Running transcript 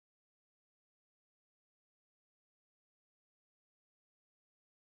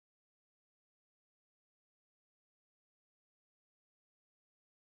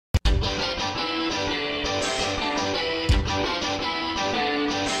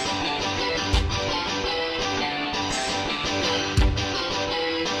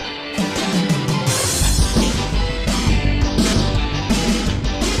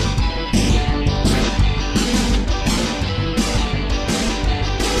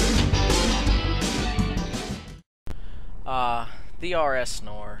The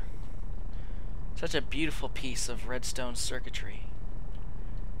RSNOR. Such a beautiful piece of redstone circuitry.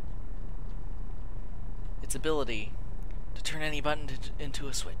 Its ability to turn any button into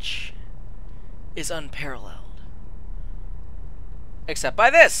a switch is unparalleled. Except by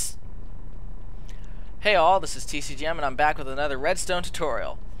this! Hey all, this is TCGM and I'm back with another redstone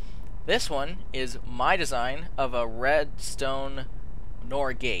tutorial. This one is my design of a redstone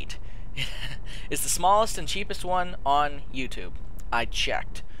NOR gate. It's the smallest and cheapest one on YouTube. I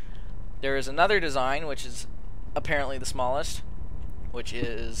checked. There is another design which is apparently the smallest, which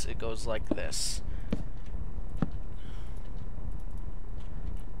is, it goes like this.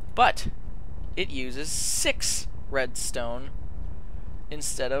 But it uses 6 redstone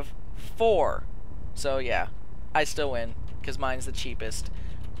instead of 4. So yeah, I still win because mine's the cheapest.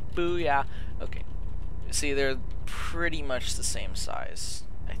 Booyah. Okay. See, they're pretty much the same size,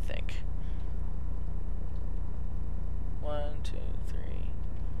 I think. 1, 2, 3.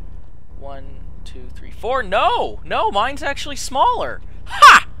 1, 2, 3, 4. No! No, mine's actually smaller.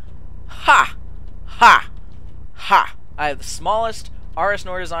 Ha! Ha! Ha! Ha! I have the smallest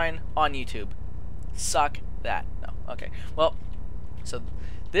RSNOR design on YouTube. Suck that. No. Okay. Well, so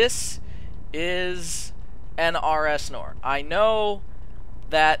this is an RSNOR. I know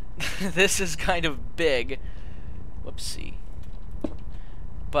that this is kind of big. Whoopsie.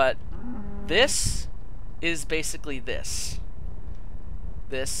 But this is basically this.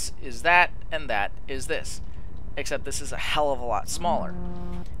 This is that, and that is this. Except this is a hell of a lot smaller.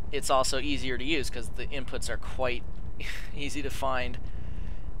 It's also easier to use because the inputs are quite easy to find,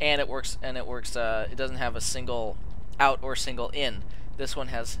 and it works. It doesn't have a single out or single in. This one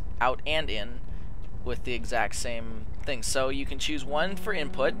has out and in with the exact same thing. So you can choose one for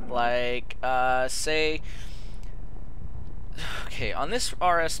input, like say, okay, on this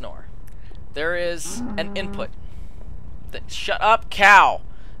RSNOR, there is an input. Shut up, cow!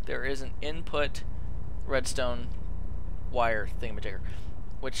 There is an input redstone wire thingamajigger,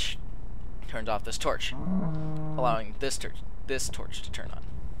 which turns off this torch, allowing this torch to turn on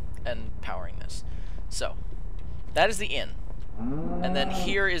and powering this. So that is the in, and then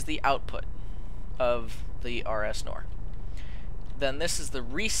here is the output of the RSNOR. Then this is the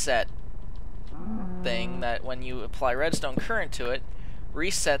reset thing that when you apply redstone current to it,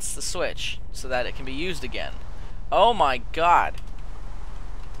 resets the switch so that it can be used again. Oh my god.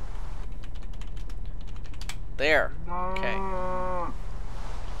 There. Okay.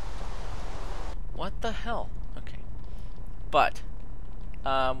 What the hell? Okay. But,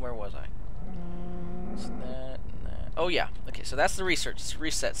 where was I? So that and that. Oh yeah. Okay, so that's the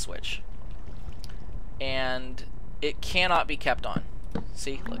reset switch. And it cannot be kept on.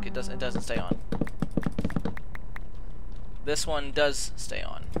 See? Look, it doesn't stay on. This one does stay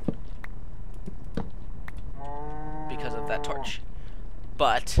on because of that torch.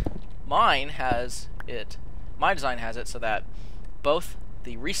 But mine has it, my design has it so that both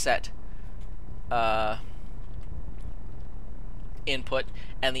the reset input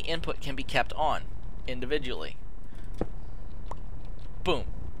and the input can be kept on individually. Boom.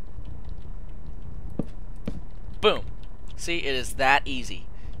 Boom. See, it is that easy.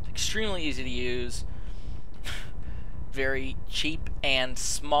 Extremely easy to use. Very cheap and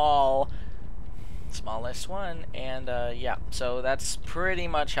small. Smallest one, and yeah, so that's pretty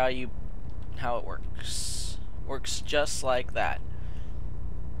much how it works. Works just like that,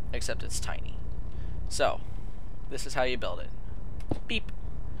 except it's tiny. So this is how you build it. Beep.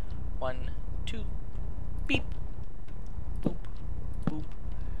 1, 2. Beep. Boop. Boop.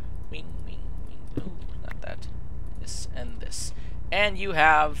 Wing. Wing. Wing. Ooh, not that. This and this, and you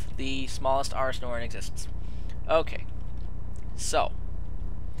have the smallest RSNOR in existence. Okay. So,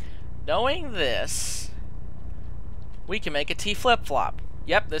 knowing this, we can make a T flip-flop.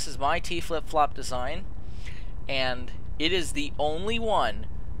 Yep, this is my T flip-flop design, and it is the only one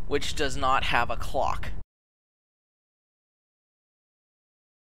which does not have a clock.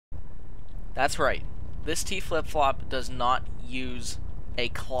 That's right. This T flip-flop does not use a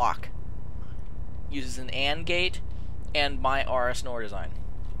clock. It uses an AND gate and my RSNOR design.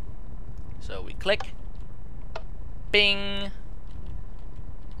 So we click. Bing!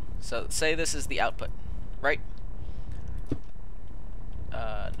 So say this is the output, right?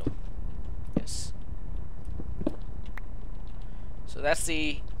 No. Yes. So that's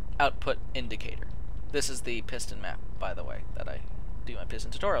the output indicator. This is the piston map, by the way, that I do my piston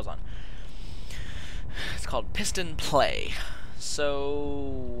tutorials on. It's called Piston Play. So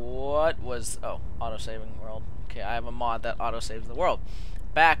what was, oh, autosaving world. Okay, I have a mod that autosaves the world.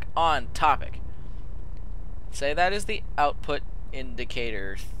 Back on topic. Say that is the output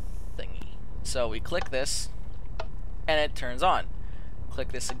indicator thingy. So we click this, and it turns on.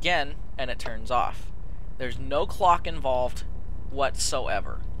 Click this again, and it turns off. There's no clock involved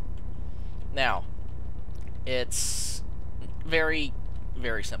whatsoever. Now, it's very,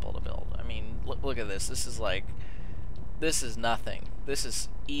 very simple to build. I mean, look at this. This is nothing. This is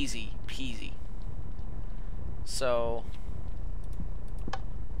easy peasy. So,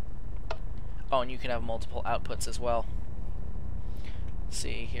 oh, and you can have multiple outputs as well.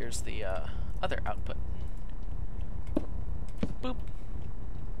 See, here's the other output. Boop.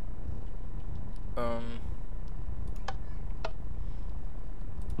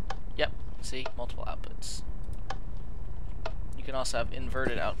 Yep, see, multiple outputs. You can also have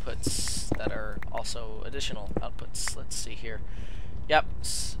inverted outputs that are also additional outputs. Let's see here. Yep,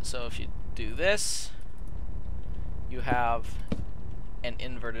 so if you do this, you have an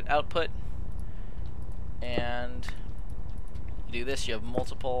inverted output, and you do this, you have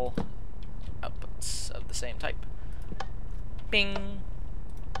multiple outputs of the same type. Bing,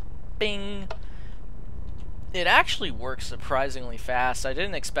 bing. It actually works surprisingly fast. I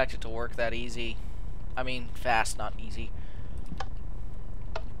didn't expect it to work that easy. I mean, fast, not easy.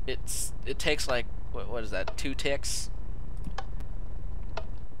 It takes like, what is that, 2 ticks?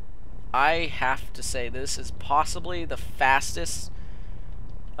 I have to say this is possibly the fastest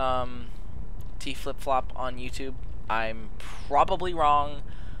T flip-flop on YouTube. I'm probably wrong,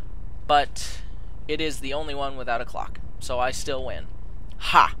 but it is the only one without a clock, so I still win.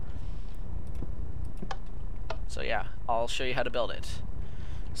 Ha! So yeah, I'll show you how to build it.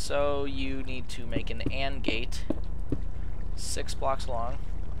 So you need to make an AND gate, 6 blocks long.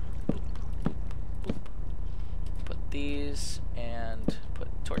 Put these and put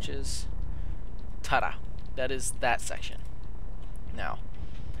torches. Ta-da! That is that section. Now,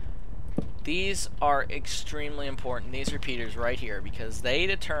 these are extremely important, these repeaters right here, because they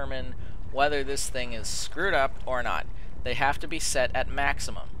determine whether this thing is screwed up or not. They have to be set at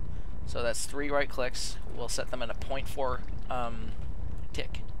maximum. So that's 3 right clicks. We'll set them at a 0.4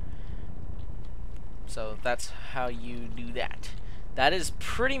 tick. So that's how you do that. That is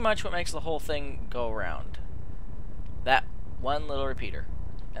pretty much what makes the whole thing go around. That one little repeater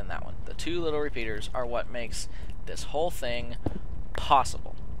and that one. The 2 little repeaters are what makes this whole thing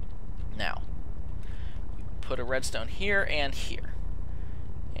possible. Now, you put a redstone here and here.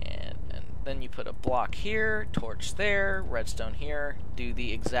 And then you put a block here, torch there, redstone here. Do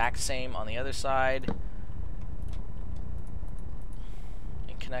the exact same on the other side.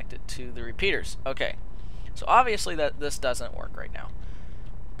 And connect it to the repeaters. Okay. So obviously this doesn't work right now.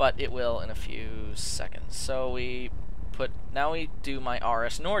 But it will in a few seconds. So now we do my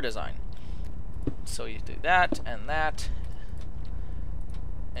RSNOR design. So you do that and that.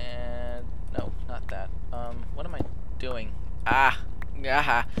 And no, not that. What am I doing?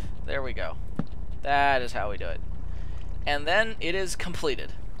 There we go. That is how we do it. And then it is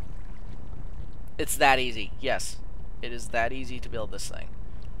completed. It's that easy. Yes, it is that easy to build this thing.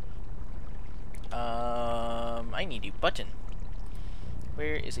 I need a button.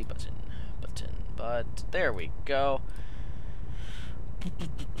 Where is a button? But there we go.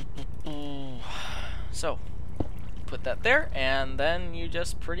 So, put that there, and then you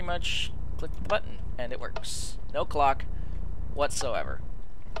just pretty much click the button, and it works. No clock whatsoever.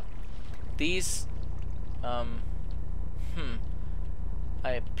 These, I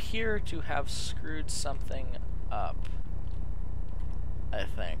appear to have screwed something up, I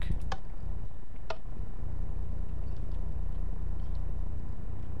think.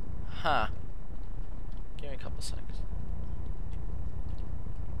 Huh. Give me a couple seconds.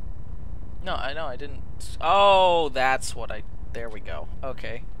 No, I know I didn't. Oh, that's what there we go.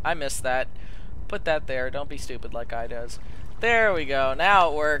 Okay, I missed that. Put that there. Don't be stupid like I does. There we go. Now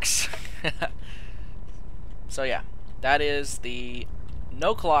it works. So yeah, that is the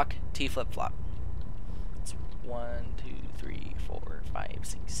no clock T flip-flop. It's 1, 2, 3, 4, 5,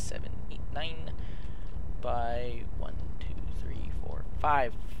 6, 7, 8, 9 by 1, 2, 3, 4,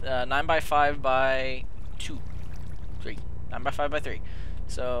 5. 9 by 5 by 2, 3. 9 by 5 by 3.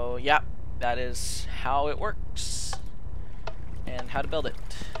 So yeah, that is how it works and how to build it.